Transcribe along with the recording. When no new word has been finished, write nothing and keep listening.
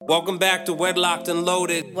Welcome back to Wedlocked and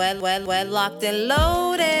Loaded. Wedlocked and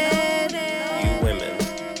loaded. You women.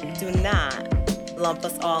 Do not lump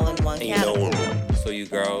us all in one category. So you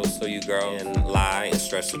girls and lie and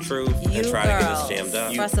stretch the truth You and try girls, to get us jammed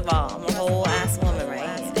up. First of all, I'm a whole ass woman,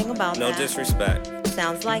 right? Think about No that. disrespect.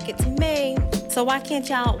 Sounds like it to me. So why can't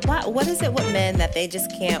y'all? What is it with men that they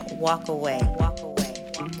just can't walk away?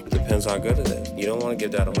 Depends how good it is. You don't want to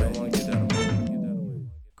give that away.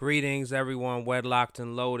 Greetings, everyone. Wedlocked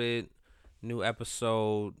and Loaded. New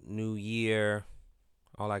episode, new year,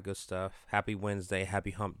 all that good stuff. Happy Wednesday, happy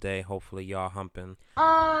hump day. Hopefully y'all humping.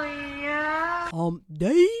 Oh yeah. Hump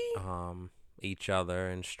day. Each other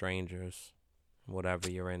and strangers, whatever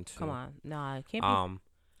you're into. Come on, no, it can't be.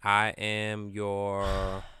 I am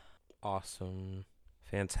your awesome,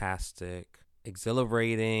 fantastic,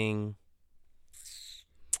 exhilarating.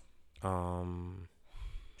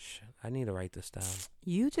 Shit, I need to write this down.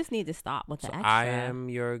 You just need to stop with the extra. I am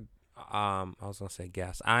your. I was gonna say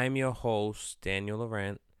guest. I am your host, Daniel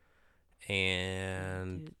Laurent,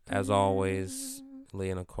 and as always,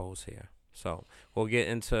 Leah Nicole's here. So we'll get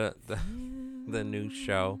into the new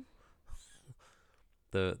show,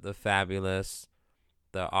 the fabulous,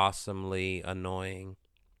 the awesomely annoying,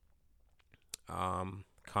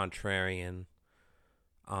 contrarian,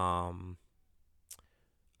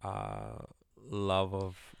 love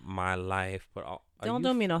of my life. But don't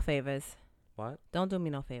do me no favors. What? Don't do me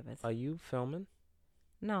no favors. Are you filming?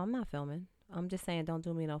 No, I'm not filming. I'm just saying don't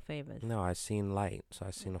do me no favors. No, I seen light, so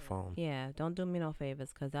I seen a phone. Yeah, don't do me no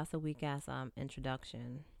favors because that's a weak-ass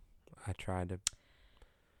introduction. I tried to.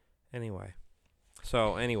 Anyway.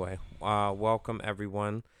 Welcome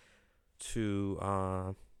everyone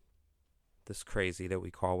to this crazy that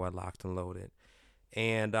we call Wedlocked and Loaded.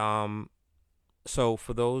 And so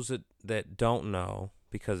for those that don't know,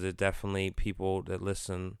 because there's definitely people that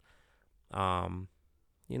listen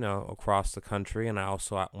across the country, and I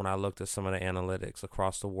also, when I looked at some of the analytics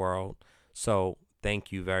across the world, so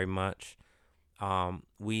thank you very much.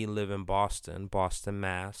 We live in Boston,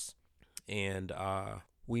 Mass, and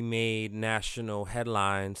we made national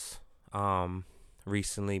headlines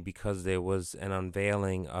recently because there was an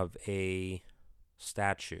unveiling of a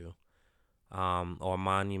statue or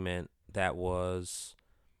monument that was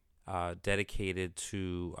dedicated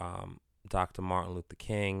to Dr. Martin Luther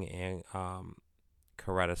King and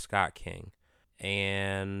Coretta Scott King.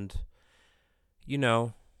 And,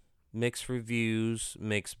 mixed reviews,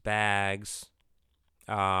 mixed bags.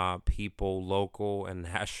 People local and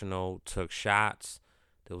national took shots.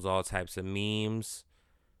 There was all types of memes.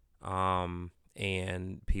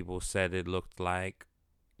 And people said it looked like,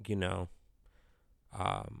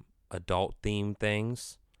 adult themed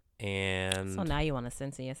things. And so now you want to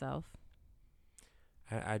censor yourself?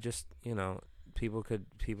 I just, people could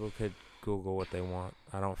Google what they want.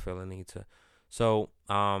 I don't feel a need to. So,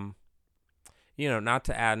 not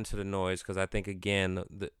to add into the noise, because I think, again,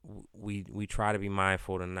 we try to be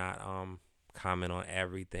mindful to not comment on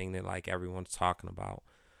everything that, like, everyone's talking about.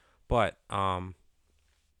 But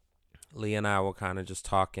Leah and I were kind of just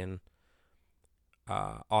talking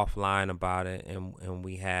offline about it, and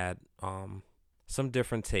we had some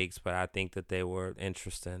different takes, but I think that they were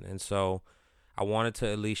interesting. And so I wanted to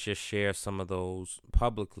at least just share some of those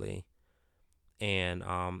publicly and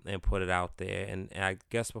put it out there. And I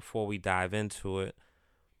guess before we dive into it,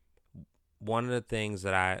 one of the things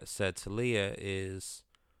that I said to Leah is,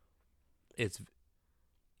 it's,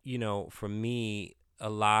 for me, a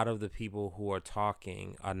lot of the people who are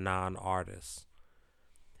talking are non-artists.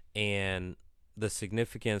 And the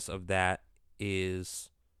significance of that is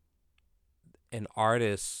an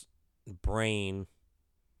artist's brain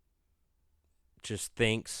just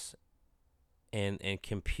thinks and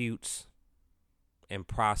computes and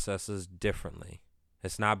processes differently.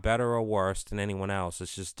 It's not better or worse than anyone else.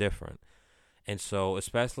 It's just different. And so,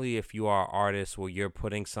 especially if you are an artist where you're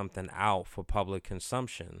putting something out for public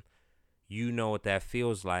consumption, you know what that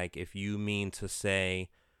feels like if you mean to say,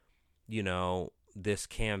 this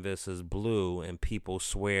canvas is blue and people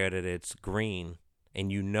swear that it's green, and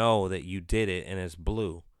you know that you did it and it's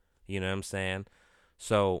blue. You know what I'm saying?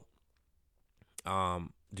 So,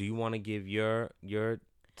 do you want to give your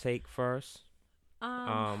take first?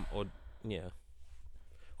 Or yeah.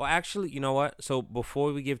 Well, actually, you know what? So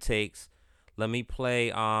before we give takes, let me play.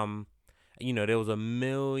 There was a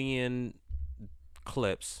million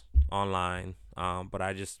clips online, but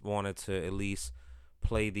I just wanted to at least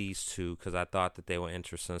play these two because I thought that they were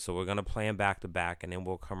interesting. So we're gonna play them back to back, and then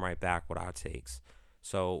we'll come right back with our takes.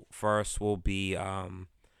 So first will be the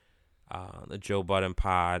Joe Budden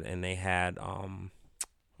pod, and they had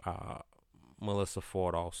Melissa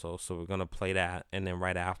Ford also. So we're gonna play that, and then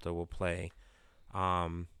right after we'll play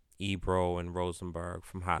Ebro and Rosenberg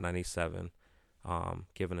from Hot 97,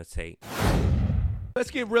 Give and a Take.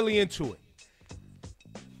 Let's get really into it.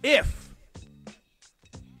 If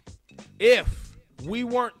we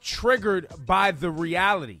weren't triggered by the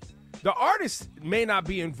reality, the artist may not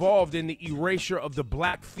be involved in the erasure of the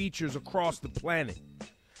black features across the planet.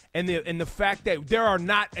 And the fact that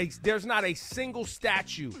there's not a single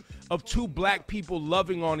statue of two black people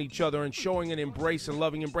loving on each other and showing an embrace and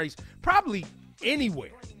loving embrace, probably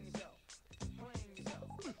anywhere.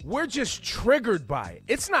 We're just triggered by it.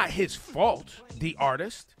 It's not his fault, the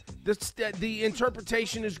artist. The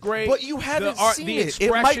interpretation is great. But you haven't seen the it.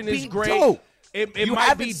 expression It might is be great. dope. It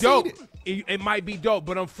might be dope. It might be dope.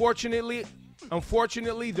 But unfortunately,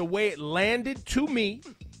 the way it landed to me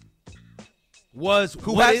was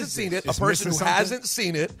who hasn't seen it? A person who hasn't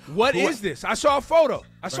seen it. What is this? I saw a photo.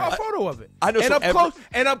 I saw a photo of it. I know.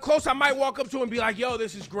 And up close, I might walk up to it and be like, "Yo,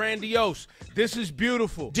 this is grandiose. This is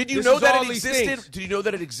beautiful." Did you know that it existed? Did you know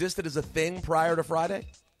that it existed as a thing prior to Friday?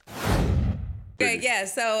 Okay, yeah.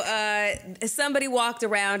 So somebody walked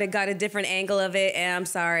around and got a different angle of it, and I'm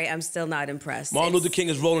sorry, I'm still not impressed. Martin Luther King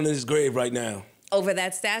is rolling in his grave right now. Over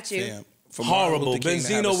that statue. Damn. Horrible.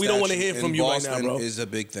 Benzino, we don't want to hear from you right now, bro. Is a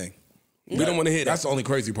big thing. We don't want to hear that. That's the only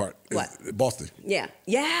crazy part. What? Boston. Yeah.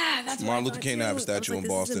 Yeah, that's Martin Luther King have a statue in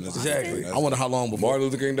Boston. Exactly. I wonder how long before. Martin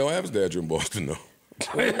Luther King don't have a statue in Boston, though.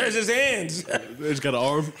 That's his hands. He's got an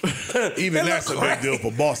arm. Even that's a big deal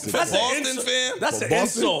for Boston. That's Boston fan. That's an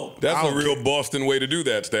insult. That's a real Boston way to do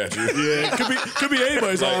that statue. Yeah, could be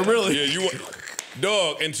anybody's arm, really. Yeah,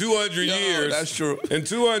 dog. In 200 years, that's true. In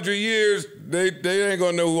 200 years, they ain't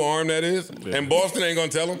gonna know who arm that is, and Boston ain't gonna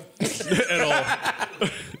tell them at all.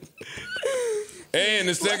 And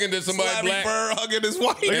the second that somebody Larry black, Bird hugging his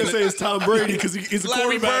wife. They're gonna say it's Tom Brady because he's a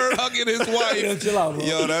Larry quarterback. Bird hugging his wife. Yeah, chill out, bro.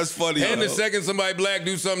 Yo, that's funny. and the second somebody black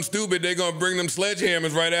do something stupid, they gonna bring them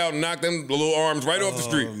sledgehammers right out and knock them little arms right off the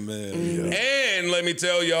street. Oh man. And let me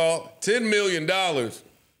tell y'all, $10 million. Could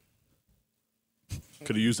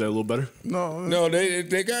have used that a little better. No,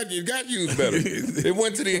 they got used better. It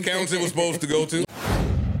went to the accounts it was supposed to go to.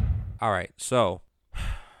 All right, so,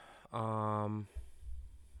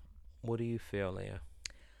 what do you feel, Leah?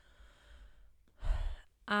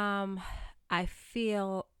 I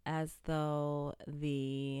feel as though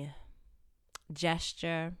the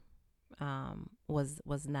gesture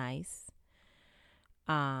was nice.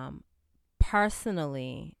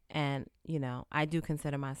 Personally, and I do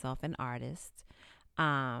consider myself an artist.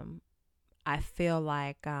 I feel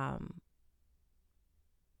like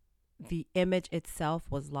the image itself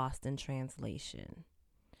was lost in translation.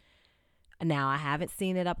 Now, I haven't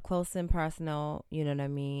seen it up close and personal, you know what I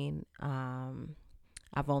mean?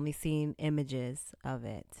 I've only seen images of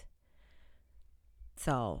it.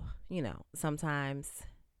 So, sometimes,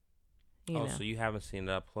 so you haven't seen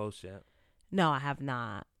it up close yet? No, I have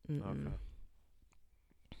not. Mm-mm.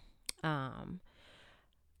 Okay.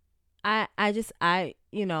 I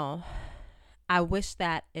wish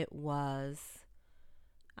that it was,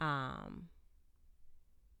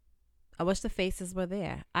 I wish the faces were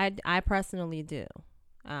there. I personally do.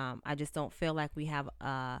 I just don't feel like we have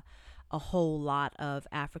a whole lot of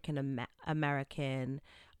African American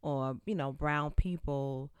or brown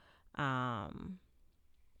people dang,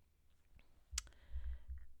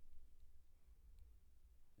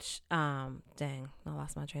 I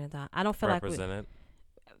lost my train of thought. I don't feel represented.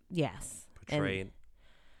 Yes. Portrayed.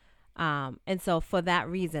 And so for that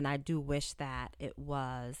reason, I do wish that it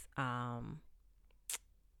was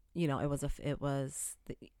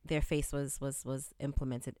their face was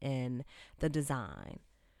implemented in the design.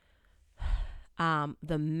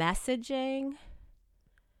 The messaging,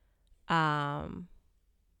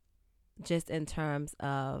 just in terms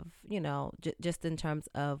of, just in terms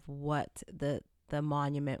of what the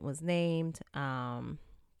monument was named,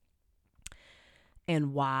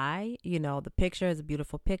 and why, the picture is a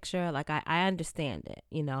beautiful picture. Like, I understand it.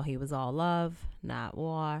 He was all love, not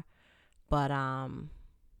war. But,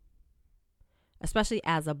 especially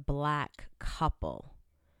as a black couple,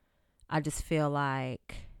 I just feel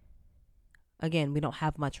like, again, we don't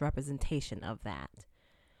have much representation of that.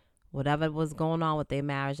 Whatever was going on with their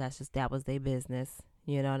marriage, that was their business.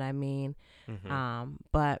 You know what I mean? Mm-hmm.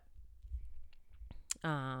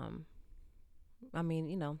 I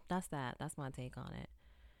mean, that's that. That's my take on it.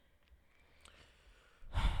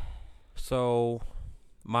 So,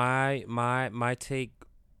 my take.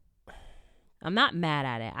 I'm not mad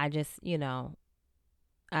at it. I just,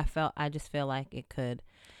 I just feel like it could.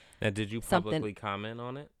 Now, did you publicly comment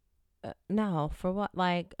on it? No, for what?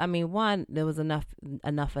 Like, I mean, one, there was enough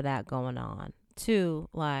of that going on. Two,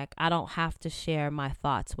 like, I don't have to share my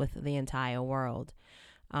thoughts with the entire world.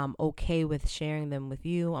 I'm okay with sharing them with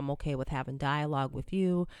you. I'm okay with having dialogue with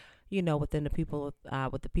you, within the people,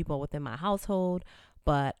 with the people within my household.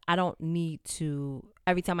 But I don't need to,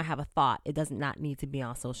 every time I have a thought, it does not need to be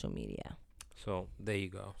on social media. So there you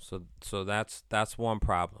go. So that's one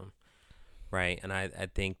problem, right? And I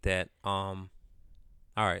think that all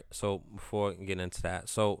right. So before I get into that,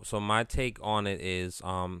 so my take on it is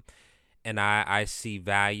and I see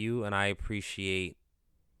value and I appreciate,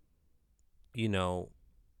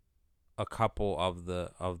 a couple of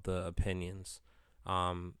the opinions,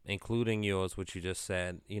 including yours, which you just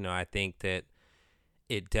said. I think that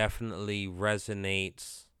it definitely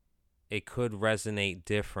resonates. It could resonate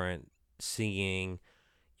different seeing,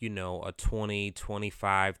 a 20,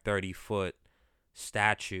 25, 30 foot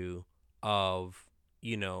statue of,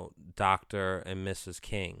 Dr. and Mrs.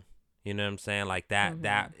 King. You know what I'm saying? Like that,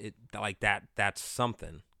 Mm-hmm. that's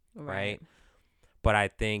something, right? Right. But I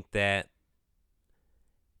think that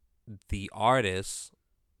the artists,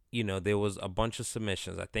 there was a bunch of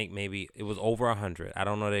submissions. I think maybe it was over 100. I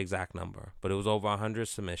don't know the exact number, but it was over 100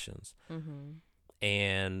 submissions. Mm-hmm.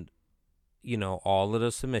 And, all of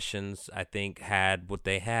the submissions, I think, had what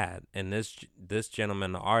they had. And this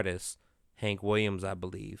gentleman, the artist, Hank Williams, I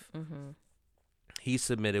believe, Mm-hmm. he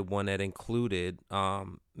submitted one that included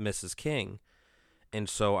Mrs. King. And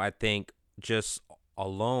so I think just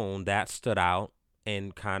alone that stood out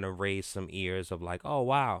and kind of raised some ears of like, oh,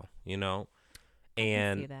 wow, And I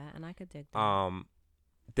can see that, and I could dig that.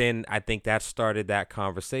 then I think that started that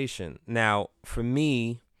conversation. Now, for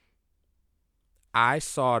me, I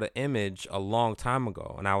saw the image a long time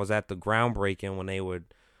ago, and I was at the groundbreaking when they were,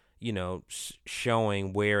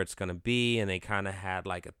 showing where it's going to be, and they kind of had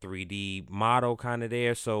like a 3D model kind of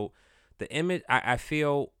there. So the image, I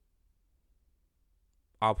feel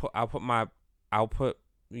I'll put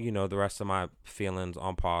the rest of my feelings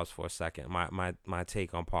on pause for a second. My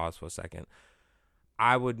take on pause for a second.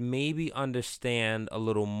 I would maybe understand a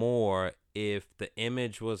little more if the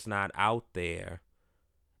image was not out there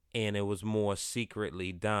and it was more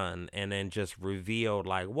secretly done and then just revealed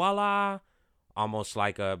like voila, almost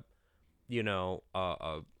like a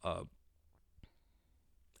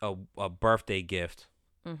birthday gift.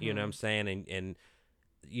 Mm-hmm. You know what I'm saying? And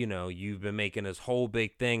you've been making this whole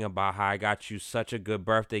big thing about how I got you such a good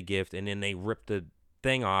birthday gift, and then they rip the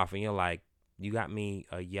thing off and you're like, you got me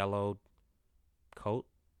a yellow coat.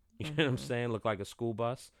 You know what I'm saying? Look like a school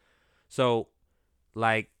bus. So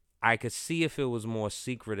like I could see if it was more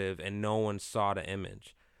secretive and no one saw the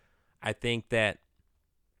image. I think that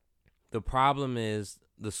the problem is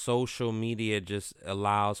the social media just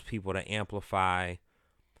allows people to amplify.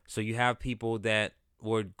 So you have people that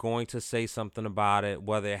were going to say something about it,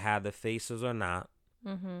 whether it had the faces or not.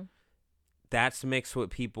 Mm-hmm. That's mixed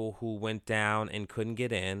with people who went down and couldn't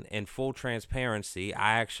get in. In full transparency,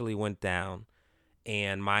 I actually went down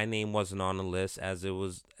and my name wasn't on the list as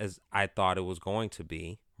I thought it was going to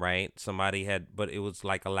be, right? Somebody had, but it was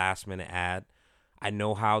like a last minute ad. I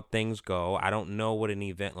know how things go. I don't know what an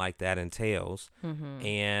event like that entails. Mm-hmm.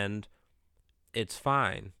 And it's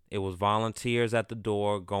fine. It was volunteers at the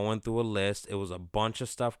door going through a list. It was a bunch of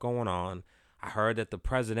stuff going on. I heard that the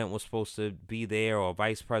president was supposed to be there or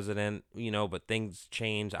vice president, but things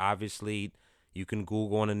change. Obviously, you can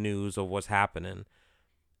Google on the news of what's happening.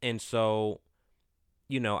 And so,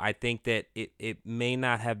 I think that it may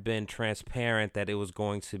not have been transparent that it was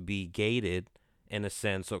going to be gated in a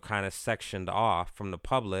sense or kind of sectioned off from the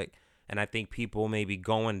public. And I think people may be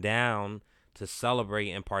going down to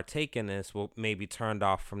celebrate and partake in this will maybe turned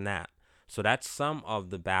off from that. So that's some of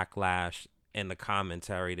the backlash and the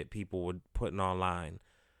commentary that people were putting online.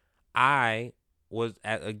 I was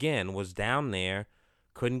down there,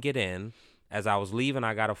 couldn't get in. As I was leaving,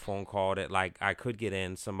 I got a phone call that like I could get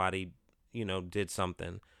in. Somebody, did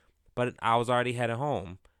something, but I was already headed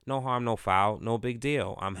home. No harm, no foul, no big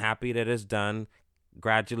deal. I'm happy that it's done.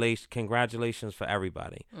 Congratulations for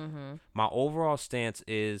everybody. Mm-hmm. My overall stance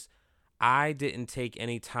is I didn't take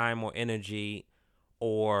any time or energy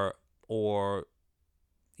or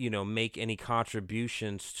make any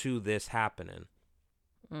contributions to this happening.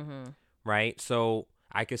 Mm-hmm. Right? So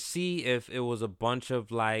I could see if it was a bunch of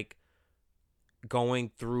like going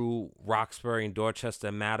through Roxbury and Dorchester,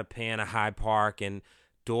 Mattapan, and Hyde Park and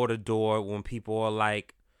door to door when people are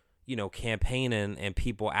like, campaigning and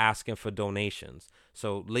people asking for donations.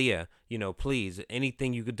 So Leah, please,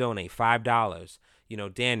 anything you could donate, $5.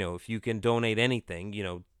 Daniel, if you can donate anything,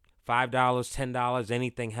 $5, $10,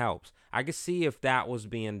 anything helps. I could see if that was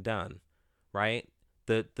being done, right?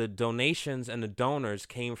 the donations and the donors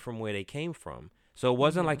came from where they came from. So it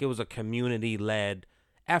wasn't like it was a community-led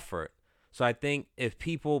effort. So I think if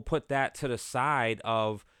people put that to the side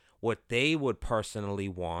of what they would personally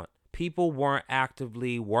want, people weren't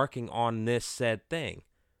actively working on this said thing.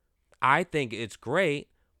 I think it's great,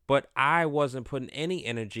 but I wasn't putting any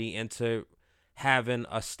energy into having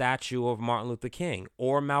a statue of Martin Luther King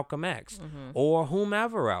or Malcolm X or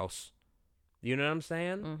whomever else. You know what I'm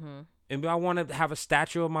saying? And I want to have a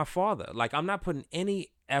statue of my father. Like, I'm not putting any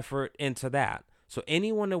effort into that. So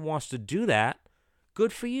anyone that wants to do that,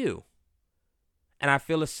 good for you. And I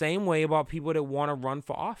feel the same way about people that want to run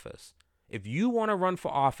for office. If you want to run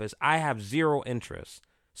for office, I have zero interest.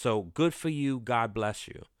 So good for you. God bless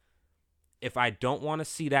you. If I don't want to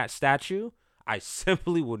see that statue, I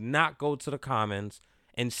simply would not go to the Commons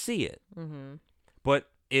and see it. But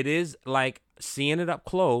it is like seeing it up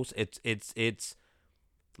close. It's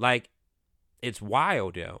like, it's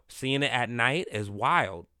wild, yo. Seeing it at night is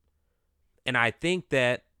wild. And I think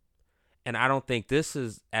that, and I don't think this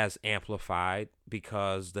is as amplified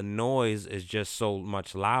because the noise is just so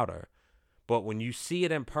much louder. But when you see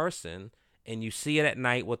it in person and you see it at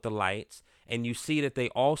night with the lights, and you see that they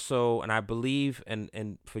also, and I believe,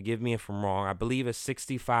 and forgive me if I'm wrong, I believe it's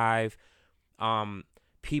 65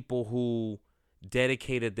 people who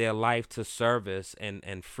dedicated their life to service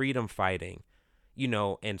and freedom fighting, you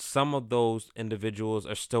know, and some of those individuals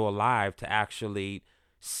are still alive to actually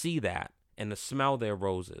see that and to smell their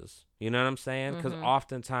roses. You know what I'm saying? Because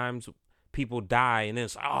oftentimes people die and then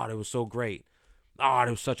it's, oh, that was so great. Oh, that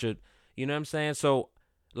was such a, you know what I'm saying? So,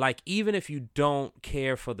 like, even if you don't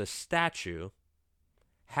care for the statue,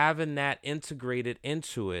 having that integrated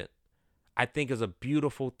into it, I think is a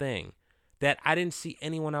beautiful thing that I didn't see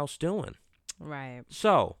anyone else doing. Right.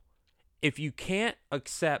 So, if you can't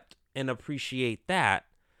accept and appreciate that,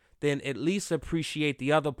 then at least appreciate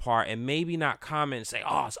the other part and maybe not comment and say,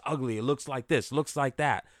 oh, it's ugly. It looks like this, looks like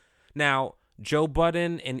that. Now, Joe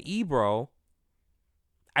Budden and Ebro,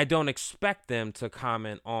 I don't expect them to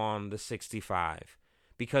comment on the 65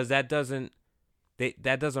 because that doesn't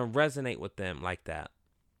resonate with them like that.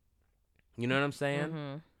 You know what I'm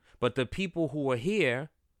saying? But the people who are here,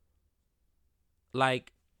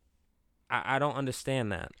 like, I don't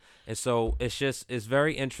understand that. And so it's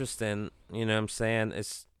very interesting. You know what I'm saying?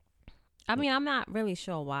 I mean, I'm not really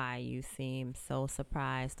sure why you seem so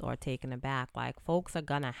surprised or taken aback. Like, folks are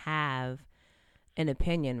going to have an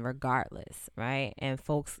opinion regardless, right? And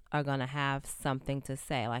folks are going to have something to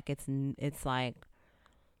say. Like, it's like,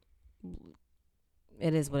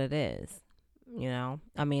 it is what it is, you know?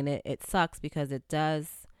 I mean, it sucks because it does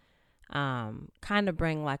kind of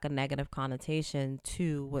bring like a negative connotation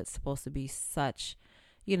to what's supposed to be such,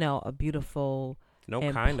 you know, a beautiful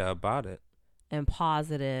about it and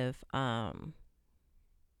positive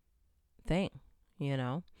thing, you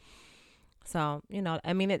know. So, you know,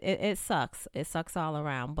 I mean, it sucks. It sucks all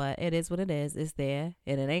around, but it is what it is. It's there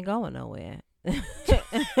and it ain't going nowhere.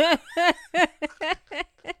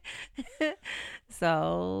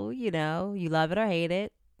 So, you know, you love it or hate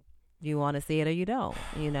it. You want to see it or you don't,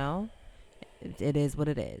 you know. It is what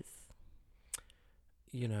it is.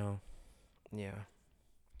 You know, yeah.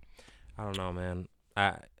 I don't know, man.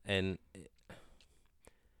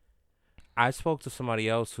 I spoke to somebody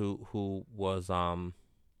else who was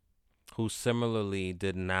who similarly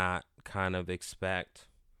did not kind of expect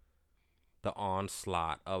the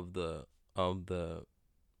onslaught of the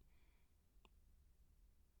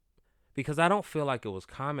because I don't feel like it was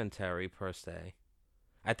commentary per se.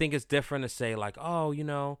 I think it's different to say like, oh, you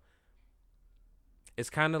know, it's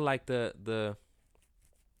kind of like the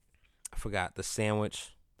I forgot the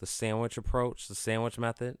sandwich approach, the sandwich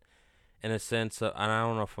method, in a sense of, and I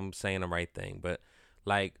don't know if I'm saying the right thing, but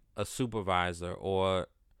like a supervisor or,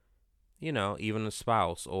 you know, even a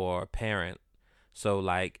spouse or a parent. So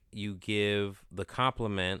like you give the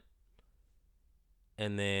compliment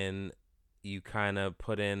and then you kind of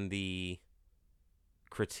put in the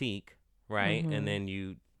critique, right? And then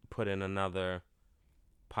you put in another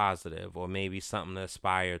positive or maybe something to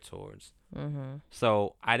aspire towards.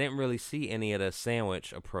 So I didn't really see any of the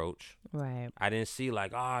sandwich approach. Right. I didn't see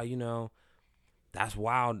like, oh, you know, that's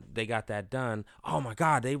wild. They got that done. Oh my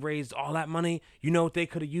God, they raised all that money. You know what they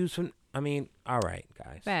could have used from? I mean, all right,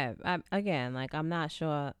 guys. Babe, again, like I'm not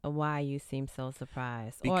sure why you seem so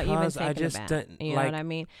surprised Because or even taken I just aback. didn't, You like, know what I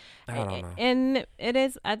mean? I don't know. And it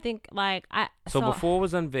is, I think, like So before it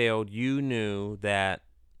was unveiled, you knew that.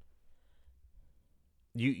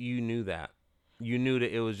 You knew that. You knew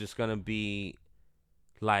that it was just gonna be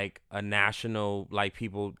like a national, like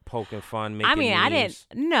people poking fun, making I mean, memes.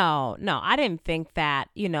 I didn't think that,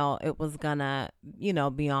 it was gonna,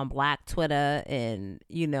 be on Black Twitter and,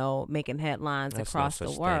 making headlines That's across no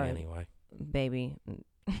the such world. thing anyway. Baby,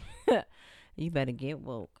 you better get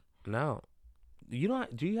woke. No. You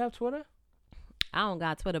don't, do you have Twitter? I don't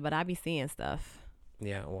got Twitter, but I be seeing stuff.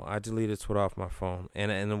 Yeah, well, I deleted Twitter off my phone.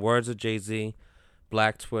 And in the words of Jay-Z,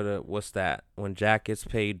 Black Twitter, what's that? When Jack gets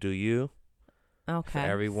paid, do you? Okay. For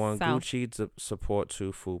everyone, So, Gucci support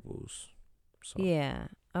to FUBUs. So, yeah.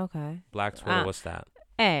 Okay. Black Twitter, what's that?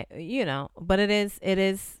 Hey, but it is.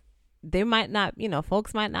 They might not,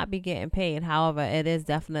 folks might not be getting paid. However, it is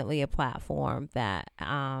definitely a platform that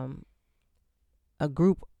a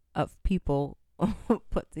group of people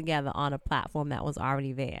put together on a platform that was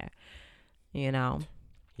already there.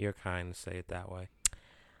 You're kind to say it that way.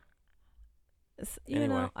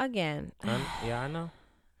 Anyway. Again. Yeah, I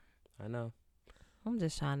know. I'm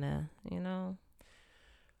just trying to,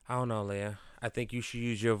 I don't know, Leah. I think you should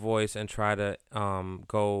use your voice and try to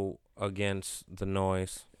go against the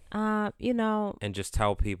noise. And just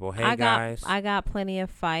tell people, hey, guys. I got plenty of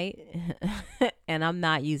fight, and I'm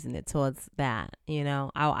not using it towards that.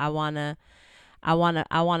 I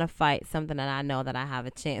wanna fight something that I know that I have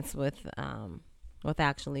a chance with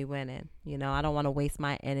actually winning. I don't want to waste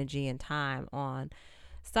my energy and time on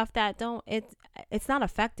stuff that it's not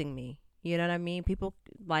affecting me. You know what I mean? People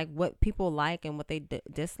like what people like and what they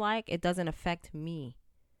dislike. It doesn't affect me.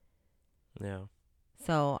 Yeah.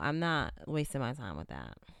 So I'm not wasting my time with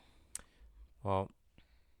that. Well,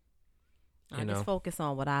 I just focus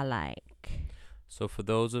on what I like. So for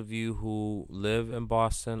those of you who live in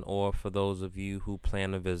Boston, or for those of you who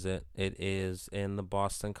plan to visit, it is in the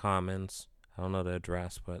Boston Commons. I don't know the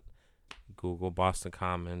address, but Google Boston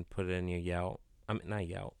Common, put it in your Yelp. I mean, not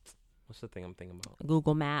Yelp. What's the thing I'm thinking about?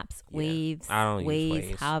 Google Maps, Yeah. Waves. I don't use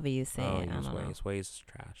Waze. However you say I it. don't use know. Waze. Waze is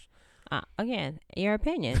trash. Again, your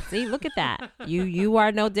opinion. See, look at that. You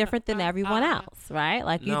are no different than everyone else, right?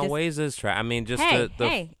 Like you No, just. Waze is trash. I mean, just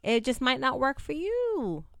Hey, it just might not work for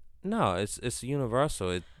you. No, it's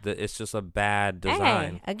universal. It's just a bad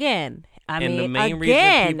design. Hey, again, And the main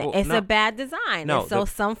reason people- it's no. a bad design. No, And so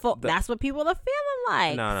the- that's what people are feeling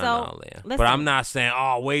like. No, Leah. Listen, But I'm not saying,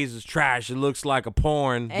 Waze is trash. It looks like a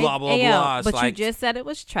porn. Blah blah yo, blah. It's but like, you just said it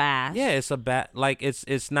was trash. yeah, it's a bad. Like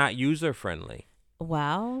it's not user friendly.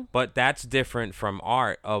 Well, But that's different from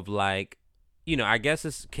art of like, I guess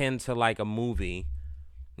it's akin to like a movie.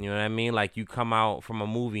 You know what I mean? Like you come out from a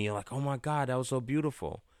movie and you're like, oh my God, that was so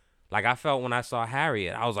beautiful. Like I felt when I saw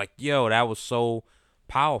Harriet. I was like, yo, that was so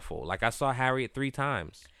powerful. Like I saw Harriet 3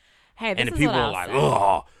 times. hey, this And the is people what are I'll like, say.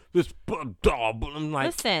 oh, this. I'm like,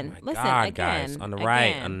 Listen, oh my listen, God, again, guys, on the right,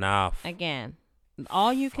 again, enough. Again,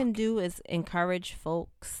 all you can do is encourage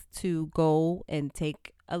folks to go and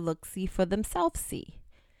take a look-see for themselves. See.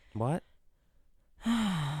 What?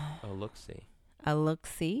 Oh, look, see. A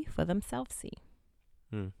look-see for themselves. See.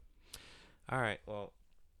 All right. Well,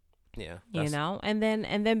 yeah. And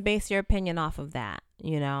then base your opinion off of that.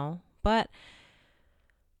 But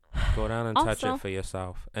Go down and touch Also- it for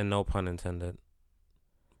yourself, and no pun intended.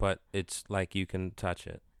 But it's like you can touch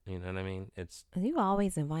it. You know what I mean? It's you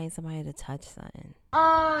always invite somebody to touch something.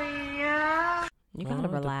 Oh yeah. You gotta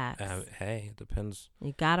relax. Hey, it depends.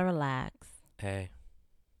 You gotta relax. Hey,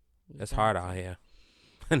 You it's got hard to. out here.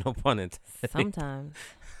 No pun intended. Sometimes.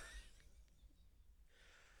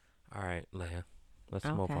 All right, Leah. Let's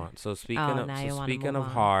move Okay. on. So now speaking you wanna of move on.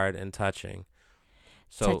 hard and touching,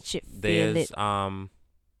 so Touch it, feel there's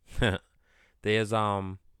it.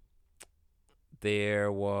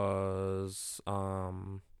 there was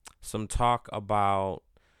some talk about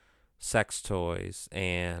sex toys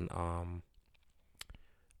and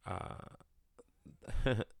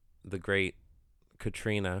the great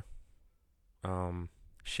Katrina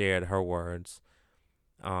shared her words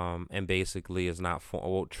and basically is not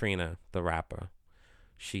Trina, the rapper,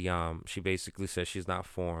 she basically said she's not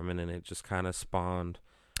for him, and then it just kind of spawned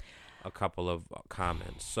a couple of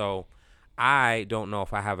comments. So I don't know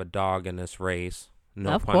if I have a dog in this race.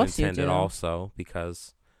 No Of pun course you intended. do. Also,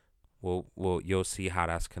 because you'll see how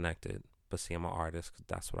that's connected. But see, I'm an artist. 'Cause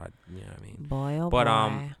that's what you know what I mean. Boy, oh But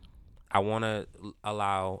boy. I want to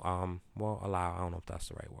allow I don't know if that's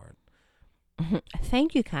the right word.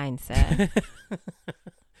 Thank you, kind sir.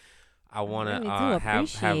 I want to really do have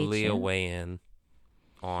appreciate Leah you. weigh in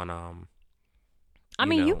on I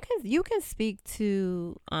mean, know, you can speak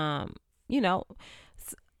to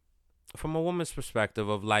from a woman's perspective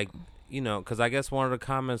of like, because I guess one of the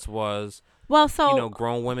comments was, well, so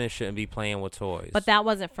grown women shouldn't be playing with toys. but that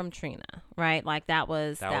wasn't from Trina, right? Like that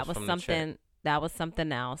was That was from the chick. something that was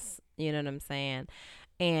something else. You know what I'm saying?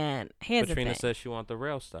 And here's But Trina the thing. says she wants the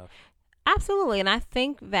real stuff. Absolutely. And I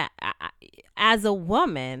think that as a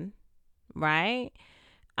woman, right,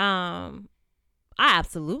 I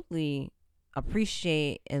absolutely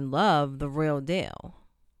appreciate and love the real deal.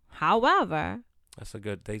 However,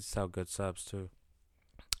 They sell good subs too.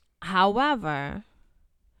 However,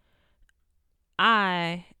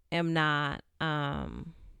 I am not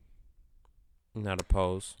Not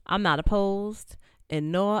opposed. I'm not opposed,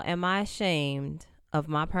 and nor am I ashamed of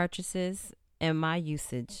my purchases and my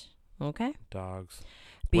usage. Okay? Dogs.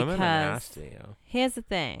 Because Women are nasty, yo. here's the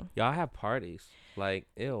thing. Y'all have parties. Like,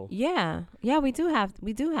 ew. Yeah, we do have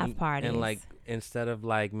parties. And like, instead of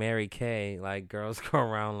like Mary Kay, like girls go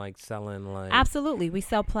around like selling like. Absolutely, we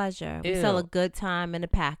sell pleasure. We sell a good time in a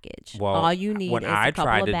package. Well, all you need when is I a couple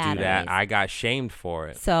tried of to batteries. do that, I got shamed for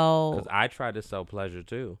it. So because I tried to sell pleasure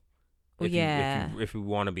too. Yeah. If you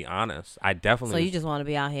want to be honest, I definitely. So you just want to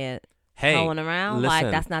be out here hey, going around? listen,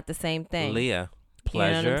 Like, that's not the same thing. Leah,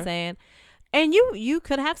 pleasure. You know what I'm saying? And you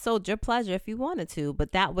could have sold your pleasure if you wanted to,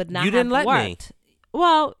 but that would not You didn't have let me. worked.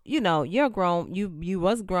 Well, you're grown. You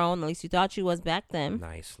was grown. At least you thought you was back then.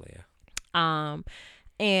 Nice, Leah.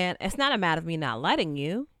 And it's not a matter of me not letting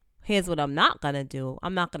you. Here's what I'm not gonna do.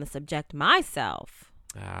 I'm not gonna subject myself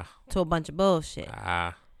to a bunch of bullshit.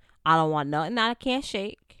 I don't want nothing that I can't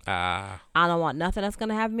shake. I don't want nothing that's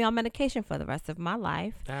gonna have me on medication for the rest of my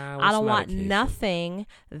life. I don't want nothing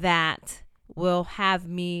that will have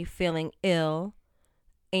me feeling ill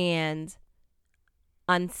and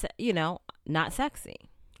not sexy.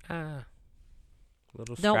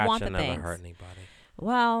 Little Don't want scratching the never things. hurt anybody.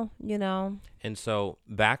 Well, And so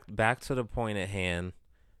back to the point at hand.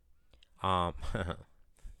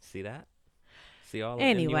 See that? See all the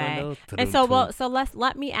anyway. innuendo? And so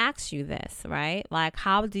let me ask you this, right? Like,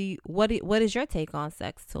 what is your take on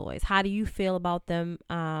sex toys? How do you feel about them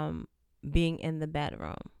being in the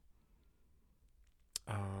bedroom?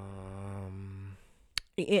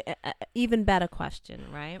 Even better question,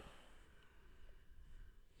 right?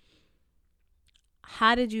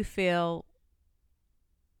 How did you feel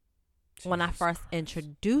when I first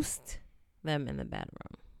introduced them in the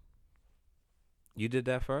bedroom? You did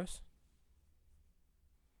that first?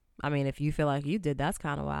 I mean, if you feel like you did, that's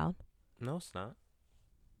kind of wild. No, it's not.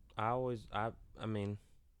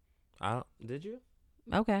 Did you?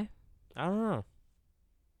 Okay. I don't know.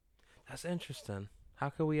 That's interesting. How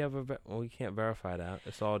could we ever? We can't verify that.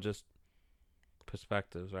 It's all just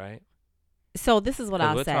perspectives, right? So this is what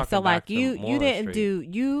I'll say. So like you didn't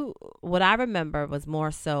Street. do what I remember was more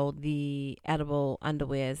so the edible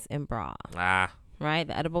underwears and bra. Right?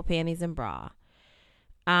 The edible panties and bra.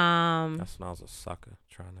 That's when I was a sucker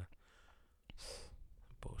trying to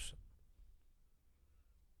bullshit.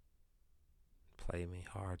 Play me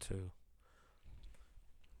hard too.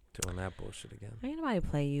 Doing that bullshit again. Ain't nobody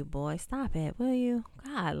play you, boy. Stop it, will you?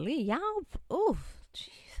 Golly, y'all. Oof,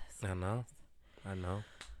 Jesus. I know.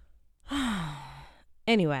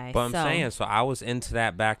 Anyway, But I'm saying, so I was into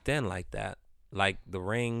that back then, like that, like the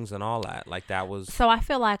rings and all that, like that was. So I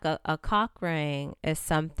feel like a cock ring is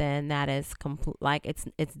something that is like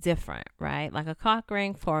it's different, right? Like a cock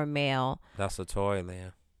ring for a male. That's a toy,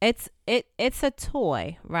 Leah. It's a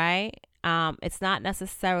toy, right? It's not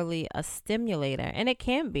necessarily a stimulator, and it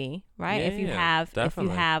can be, right? Yeah, if you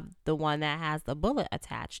have the one that has the bullet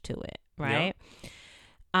attached to it, right?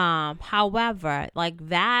 Yep. However, like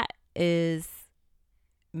that is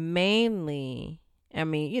mainly, I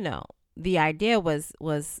mean, the idea was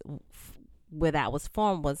where that was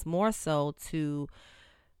formed was more so to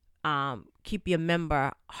keep your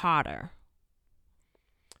member harder.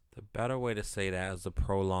 The better way to say that is the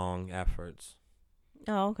prolonged efforts.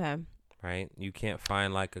 Oh, okay. Right? You can't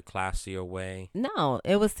find like a classier way. No,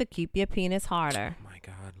 it was to keep your penis harder. Oh my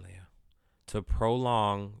God, Leah. To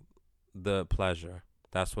prolong the pleasure.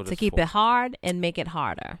 That's what it's for. To keep it hard and make it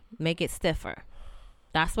harder. Make it stiffer.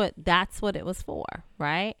 That's what it was for,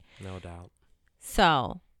 right? No doubt.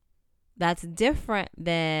 So that's different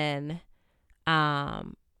than a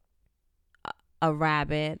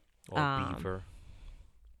rabbit. Or beaver.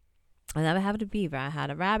 I never had a beaver. I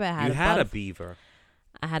had a rabbit. I had a beaver.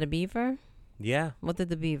 I had a beaver? Yeah. What did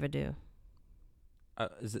the beaver do?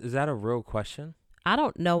 Is that a real question? I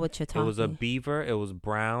don't know what you're talking about. It was a beaver. It was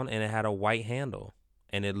brown and it had a white handle,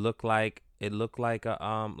 and it looked like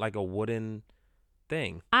a wooden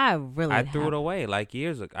thing. I threw it away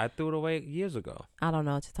years ago. I don't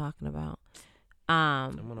know what you're talking about.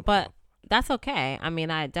 But that's okay. I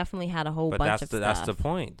mean, I definitely had a whole bunch of stuff. That's the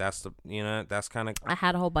point. That's kind of. I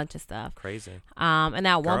had a whole bunch of stuff. Crazy. And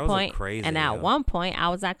at Girls one point, are crazy, one point, I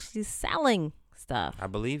was actually selling stuff. I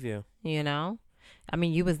believe you. I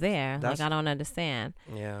mean, you was there. That's- Like, I don't understand.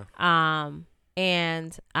 Yeah.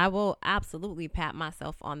 And I will absolutely pat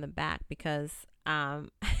myself on the back because I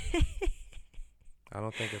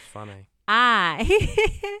don't think it's funny. I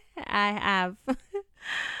have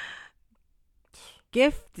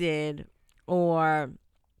gifted, or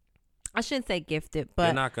I shouldn't say gifted, but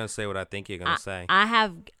You're not gonna say what I think you're gonna say.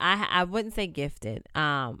 I wouldn't say gifted,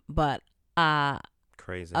 but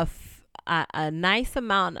Crazy. a nice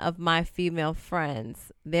amount of my female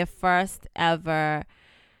friends, their first ever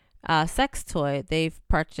sex toy they've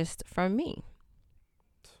purchased from me.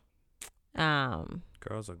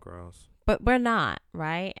 Girls are gross. But we're not,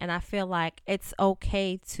 right? And I feel like it's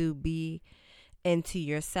okay to be into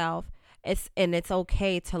yourself. It's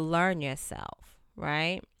okay to learn yourself,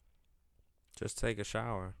 right? Just take a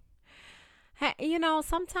shower. Hey, you know,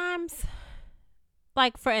 sometimes,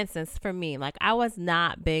 like for instance, for me, like I was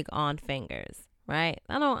not big on fingers, right?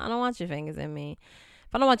 I don't want your fingers in me.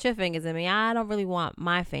 If I don't want your fingers in me, I don't really want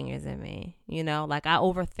my fingers in me. You know, like I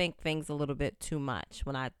overthink things a little bit too much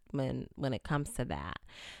when it comes to that.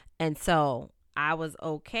 And so I was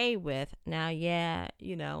okay with, now, yeah,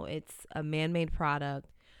 you know, it's a man-made product,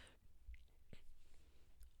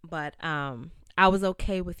 but I was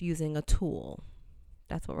okay with using a tool.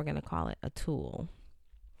 That's what we're going to call it, a tool.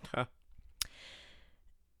 Huh.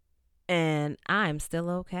 And I'm still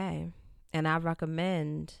okay. And I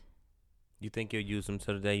recommend. You think you'll use them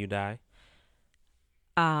till the day you die?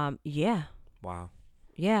 Yeah. Wow.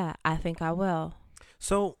 Yeah, I think I will.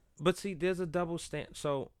 So, but see, there's a double stand.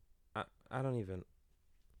 So, I don't even.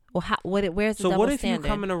 Well, where's the double standard? So what if you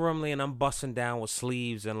come in a room and I'm busting down with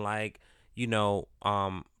sleeves and like, you know,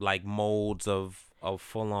 like molds of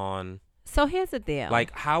full on. So here's the deal.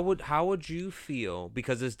 Like, how would you feel?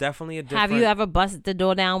 Because it's definitely a different. Have you ever busted the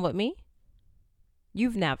door down with me?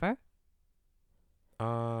 You've never.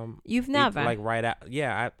 You've never. Like right out.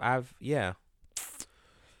 Yeah, I've yeah.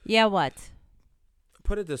 Yeah, what?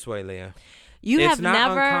 Put it this way, Leah. It's not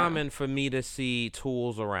never uncommon for me to see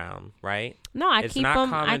tools around, right? No, I it's keep not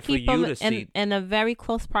them. common I keep for you them to see. in a very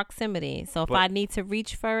close proximity. So if I need to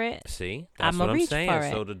reach for it, see, that's what I'm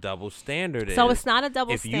saying. So the double standard is. So it's not a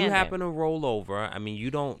double if standard. you happen to roll over, I mean,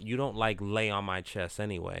 you don't like lay on my chest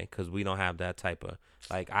anyway, because we don't have that type of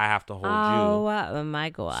like I have to hold you. Oh my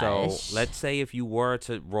gosh! So let's say if you were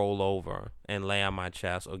to roll over and lay on my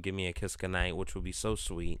chest or give me a kiss goodnight, which would be so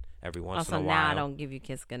sweet every once in a while. So now I don't give you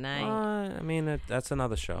kiss goodnight. I mean, that's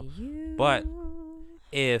another show. But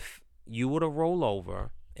if you were to roll over,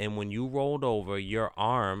 and when you rolled over, your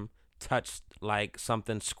arm touched like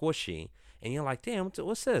something squishy, and you're like, damn,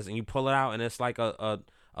 what's this? And you pull it out, and it's like a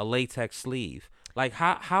latex sleeve. Like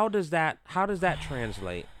how does that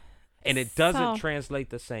translate? And it doesn't translate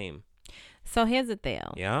the same. So here's the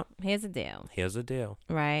deal. Yeah. Here's the deal. Here's the deal.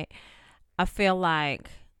 Right. I feel like,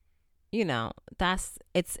 you know,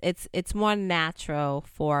 it's more natural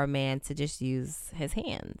for a man to just use his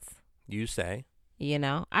hands. You say. You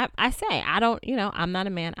know, I say, I don't, you know, I'm not a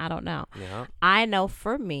man. I don't know. Yeah. I know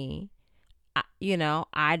for me, you know,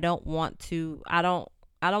 I don't want to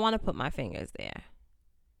put my fingers there.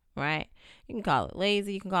 Right. You can call it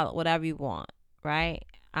lazy. You can call it whatever you want. Right.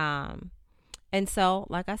 And so,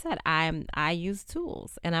 like I said, I use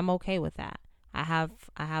tools and I'm okay with that. I have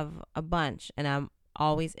a bunch and I'm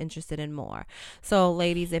always interested in more. So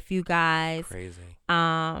ladies, if you guys crazy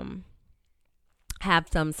have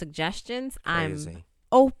some suggestions, crazy. I'm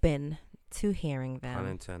open to hearing them.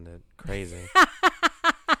 Unintended. Crazy.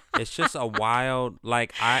 It's just a wild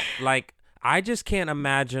I just can't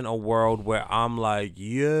imagine a world where I'm like,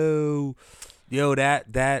 yo that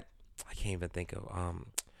I can't even think of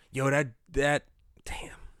that damn.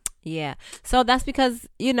 Yeah. So that's because,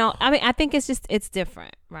 you know, I mean, I think it's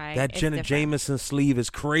different, right? That Jenna Jameson sleeve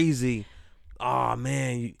is crazy. Oh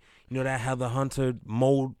man, you know that Heather Hunter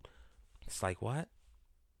mold. It's like what?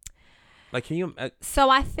 Like, can you? So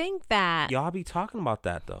I think that y'all be talking about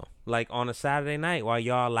that though, like on a Saturday night while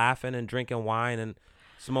y'all laughing and drinking wine and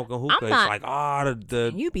smoking hookah. It's like,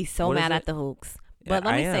 the you be so mad at the hooks. But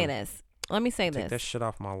let me say this. Take that shit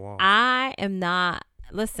off my wall. I am not.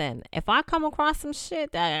 Listen, if I come across some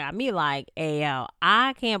shit that got me like, hey, yo,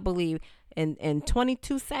 I can't believe in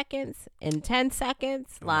 22 seconds, in 10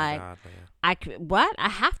 seconds, like, God, I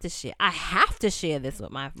have to share. I have to share this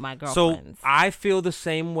with my girlfriends. So I feel the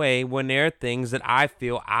same way when there are things that I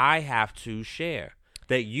feel I have to share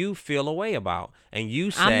that you feel a way about, and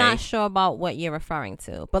you say, I'm not sure about what you're referring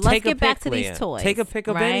to, but let's get back to these toys. Take a pic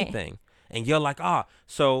of anything, and you're like,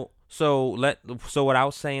 so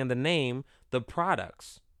without saying the name, the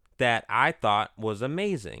products that I thought was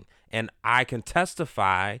amazing, and I can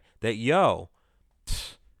testify that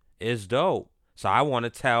it's dope. So I want to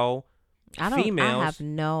tell females. I have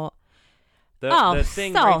no. The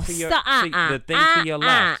thing right to your, the thing to your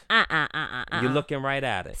left. You're looking right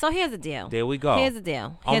at it. So here's the deal. There we go. Here's the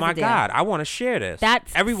deal. Oh my God, I want to share this.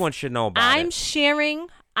 Everyone should know about it.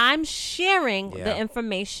 I'm sharing the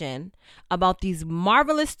information about these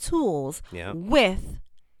marvelous tools with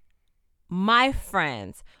my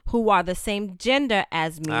friends who are the same gender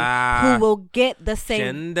as me, who will get the same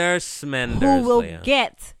gender smenders, who will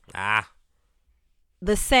get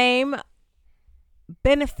the same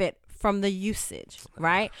benefit from the usage,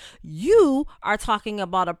 right? You are talking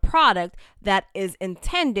about a product that is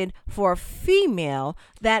intended for a female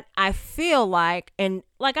that I feel like, and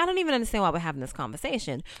like, I don't even understand why we're having this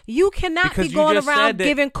conversation. You cannot be going around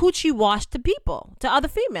giving coochie wash to people, to other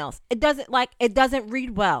females. It doesn't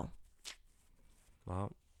read well.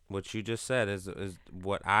 Well, what you just said is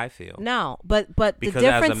what I feel. No, but because the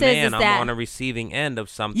difference as a man, is that I'm on the receiving end of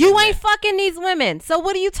something. You ain't fucking these women. So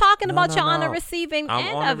what are you talking about? No, You're on the receiving end of it.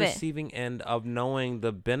 I'm on the receiving end of knowing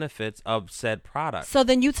the benefits of said product. So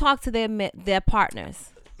then you talk to their partners.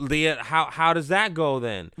 Leah, how does that go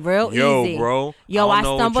then? Real easy. Yo, bro. I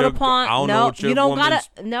stumbled upon. No, you don't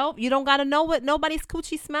gotta know what nobody's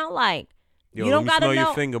coochie smell like. Yo, you don't let me gotta smell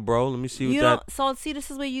your finger, bro. Let me see what that. So see,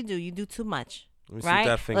 this is what you do. You do too much. Let me see right? what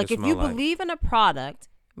that finger like if smell you like. believe in a product,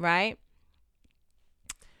 right?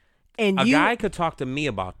 And a guy could talk to me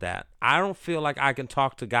about that. I don't feel like I can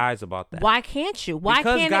talk to guys about that. Why can't you? Why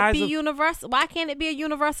can't it be universal? Why can't it be a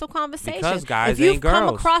universal conversation? Because guys if you've ain't girls.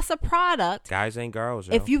 come across a product, guys ain't girls.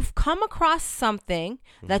 Yo. If you've come across something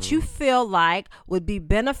that you feel like would be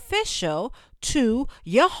beneficial to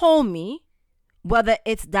your homie, whether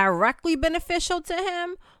it's directly beneficial to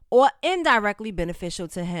him or indirectly beneficial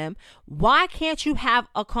to him, why can't you have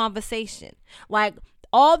a conversation? Like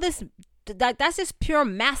all this, that's just pure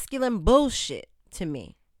masculine bullshit to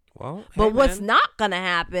me. Well, but what's not gonna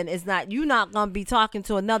happen is you're not gonna be talking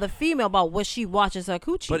to another female about what she watches her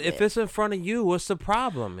coochie. But if it's in front of you, what's the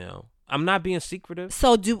problem, yo? I'm not being secretive.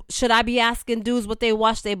 So should I be asking dudes what they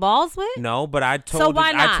wash their balls with? No, but I told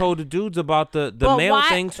the dudes about the male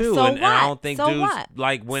thing too, and I don't think dudes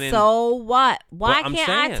like winning. So what? Why can't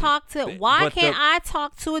I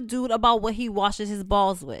talk to a dude about what he washes his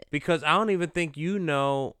balls with? Because I don't even think you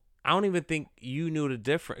know. I don't even think you knew the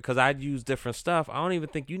difference because I use different stuff. I don't even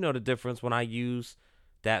think you know the difference when I use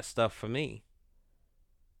that stuff for me.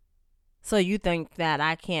 So you think that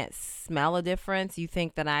I can't smell a difference? You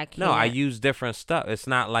think that I can't? No, I use different stuff. It's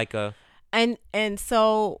not like a... And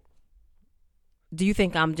so do you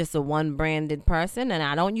think I'm just a one branded person and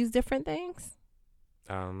I don't use different things?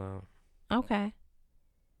 I don't know. Okay.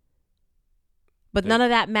 But none of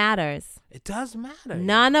that matters. It does matter.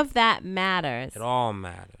 None of that matters. It all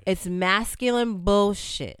matters. It's masculine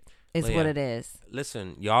bullshit is what it is.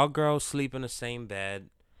 Listen, y'all girls sleep in the same bed.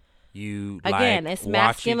 You again, it's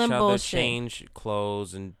masculine watch each other bullshit. Change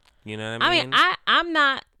clothes and you know what I mean? I'm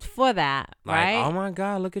not for that, like, right? Oh my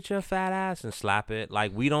God, look at your fat ass and slap it.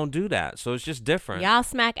 Like we don't do that, so it's just different. Y'all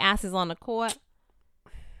smack asses on the court,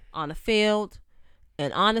 on the field,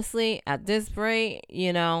 and honestly, at this rate,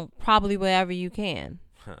 probably wherever you can.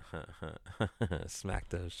 Smack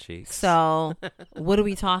those cheeks. So, what are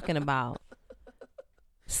we talking about?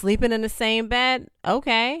 Sleeping in the same bed?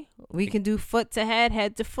 Okay. We can do foot to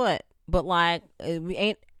head to foot. But like we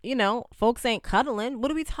ain't, folks ain't cuddling.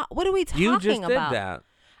 What are we talking about? You just did that.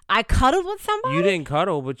 I cuddled with somebody? You didn't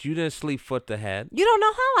cuddle, but you didn't sleep foot to head. You don't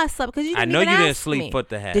know how I slept because you didn't I know even you ask didn't sleep me. foot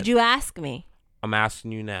to head. Did you ask me? I'm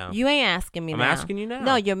asking you now. You ain't asking me now. I'm asking you now.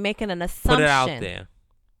 No, you're making an assumption. Put it out there.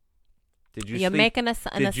 Did you? You're making an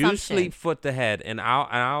assumption. Did you sleep foot to head? And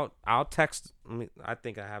I'll text. I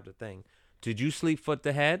think I have the thing. Did you sleep foot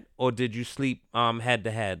to head or did you sleep head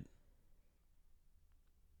to head?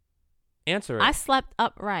 Answer it. I slept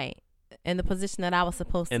upright in the position that I was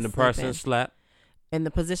supposed to sleep in. And the person slept? In the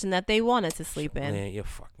position that they wanted to sleep in. Man, you're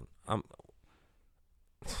fucking... I'm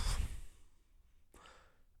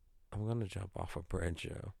going to jump off a bridge,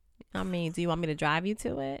 yo. I mean, do you want me to drive you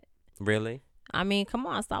to it? Really? I mean, come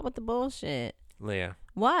on, stop with the bullshit. Leah.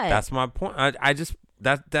 What? That's my point. I just...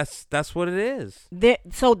 That's what it is.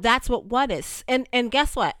 So that's what is. And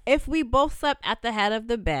guess what? If we both slept at the head of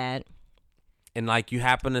the bed, and like you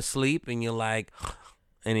happen to sleep and you're like,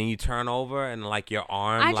 and then you turn over and like your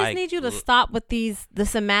arm. I just need you to stop with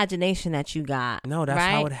this imagination that you got. No, that's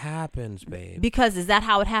right? how it happens, babe. Because is that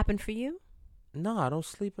how it happened for you? No, I don't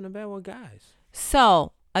sleep in a bed with guys.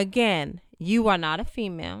 So again, you are not a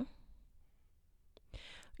female.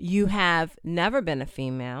 You have never been a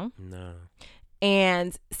female. No.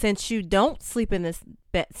 And since you don't sleep in this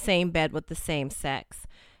same bed with the same sex,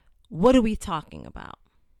 what are we talking about?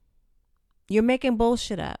 You're making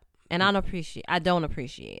bullshit up, and I don't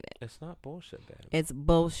appreciate it. It's not bullshit, babe. It's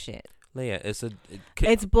bullshit. Leah,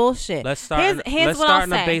 it's bullshit. Let's start. Let's start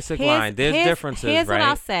in a basic line. There's differences, here's right? what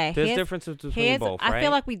I'll say. There's differences between both, right? I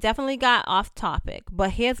feel like we definitely got off topic,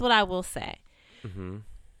 but here's what I will say. Mm-hmm.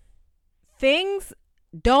 Things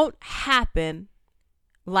don't happen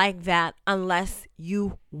like that unless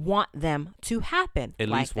you want them to happen. At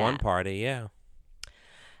least one party, yeah.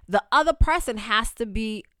 The other person has to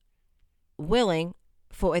be willing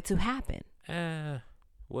for it to happen.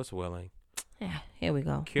 What's willing? Yeah, here we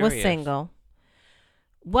go. Curious. We're single.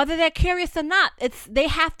 Whether they're curious or not, they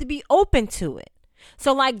have to be open to it.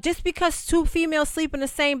 So, like, just because two females sleep in the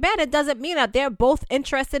same bed, it doesn't mean that they're both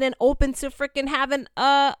interested and open to freaking having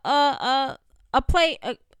a play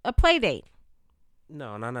date.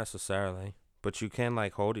 No, not necessarily. But you can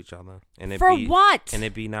like hold each other, and what? And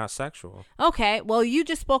it be not sexual. Okay, well, you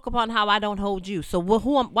just spoke upon how I don't hold you. So,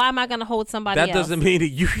 why am I gonna hold somebody else? That doesn't mean that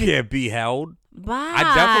you can't be held. Bye.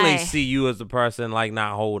 I definitely see you as a person like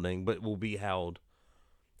not holding, but will be held.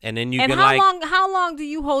 And then you and can how long do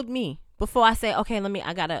you hold me before I say, okay,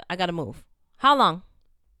 I gotta move? How long?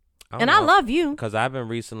 I love you because I've been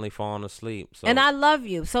recently falling asleep. So and I love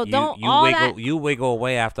you. So you wiggle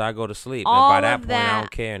away after I go to sleep, and by that point I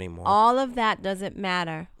don't care anymore. All of that doesn't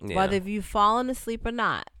matter, whether if you've fallen asleep or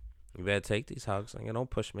not. You better take these hugs and don't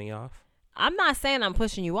push me off. I'm not saying I'm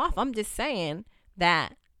pushing you off. I'm just saying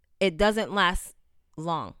that it doesn't last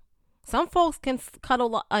long. Some folks can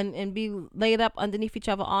cuddle and be laid up underneath each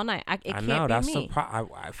other all night. It can't know be that's me.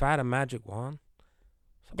 If I had a magic wand,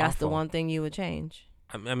 that's the one thing you would change.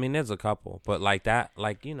 I mean, there's a couple, but like that,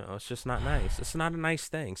 it's just not nice. It's not a nice